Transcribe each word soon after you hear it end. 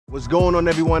What's going on,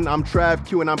 everyone? I'm Trav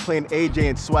Q and I'm playing AJ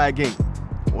in Swag Inc.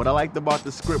 What I liked about the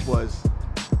script was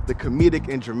the comedic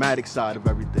and dramatic side of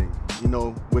everything. You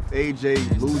know, with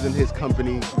AJ losing his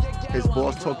company, his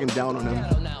boss talking down on him,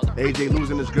 AJ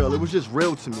losing his girl, it was just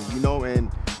real to me, you know,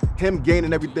 and him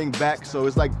gaining everything back. So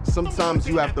it's like sometimes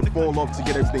you have to fall off to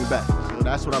get everything back. So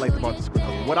that's what I liked about the script.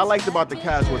 What I liked about the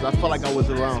cast was I felt like I was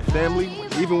around family.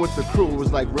 Even with the crew, it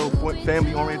was like real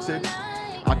family oriented.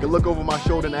 I could look over my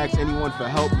shoulder and ask anyone for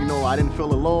help. You know, I didn't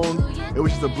feel alone. It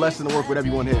was just a blessing to work with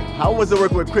everyone here. How was it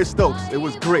working with Stokes? It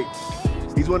was great.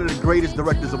 He's one of the greatest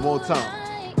directors of all time.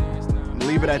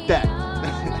 Leave it at that.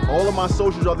 All of my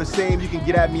socials are the same. You can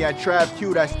get at me at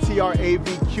TravQ. That's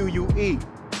TRAVQUE.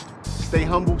 Stay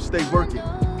humble, stay working.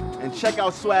 And check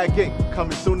out Swag Inc.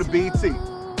 Coming soon to BT.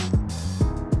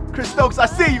 Stokes, I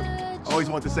see you. I always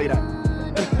want to say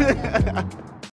that.